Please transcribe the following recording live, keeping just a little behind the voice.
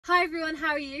Hi everyone,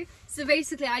 how are you? So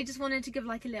basically I just wanted to give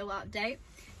like a little update.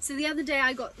 So the other day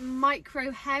I got micro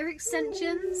hair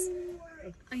extensions.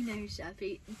 I know,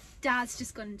 Chevy. Dad's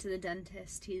just gone to the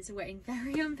dentist. He's waiting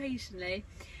very impatiently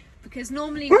because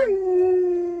normally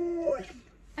when...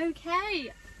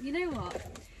 Okay, you know what?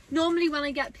 Normally when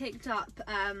I get picked up,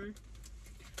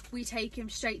 we take him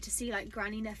straight to see like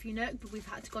Granny Nephew Nook, but we've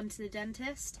had to go to the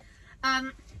dentist.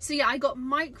 So yeah, I got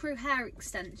micro hair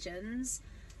extensions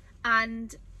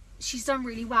and she's done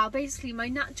really well. Basically my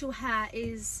natural hair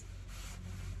is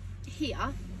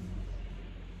here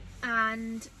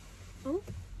and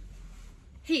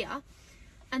here,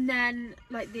 and then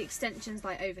like the extensions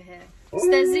like over here. So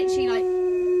there's literally like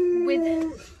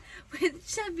with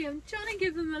Chevy, I'm trying to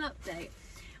give them an update,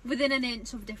 within an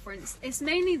inch of difference. It's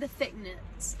mainly the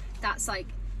thickness that's like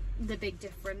the big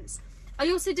difference. I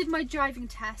also did my driving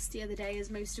test the other day,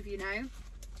 as most of you know.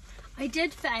 I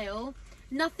did fail.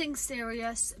 Nothing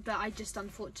serious, but I just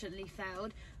unfortunately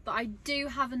failed. But I do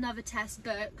have another test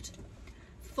booked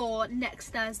for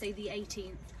next Thursday the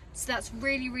 18th. So that's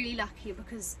really, really lucky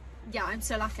because, yeah, I'm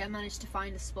so lucky I managed to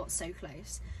find a spot so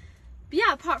close. But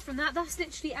yeah, apart from that, that's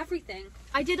literally everything.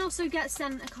 I did also get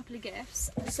sent a couple of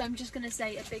gifts, so I'm just going to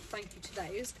say a big thank you to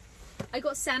those. I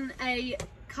got sent a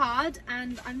card,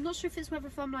 and I'm not sure if it's whether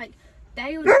from like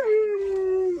Bay or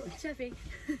Chevy.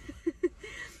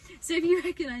 So if you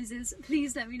recognise this,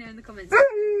 please let me know in the comments.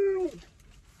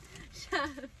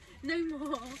 No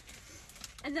more.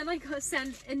 And then I got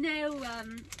sent a nail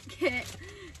kit,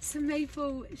 some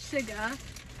maple sugar,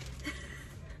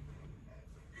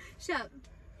 some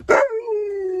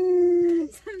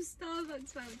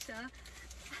Starbucks voucher,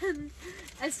 and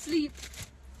a sleep.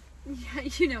 Yeah,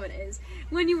 you know what it is.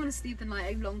 When you want to sleep in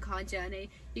like a long car journey,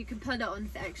 you can put it on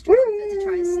for extra comfort to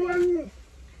try and sleep.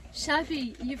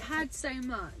 Chevy, you've had so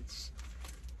much.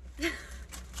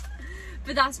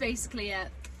 But that's basically it.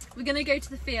 We're going to go to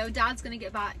the field. Dad's going to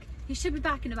get back. He should be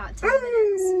back in about 10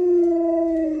 minutes.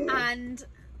 And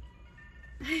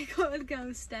I got a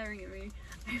girl staring at me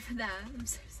over there. I'm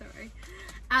so sorry.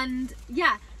 And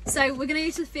yeah, so we're going to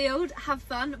go to the field, have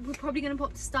fun. We're probably going to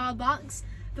pop to Starbucks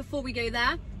before we go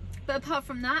there. But apart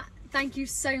from that, thank you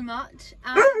so much.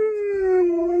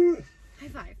 And high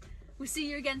five. We'll see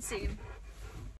you again soon.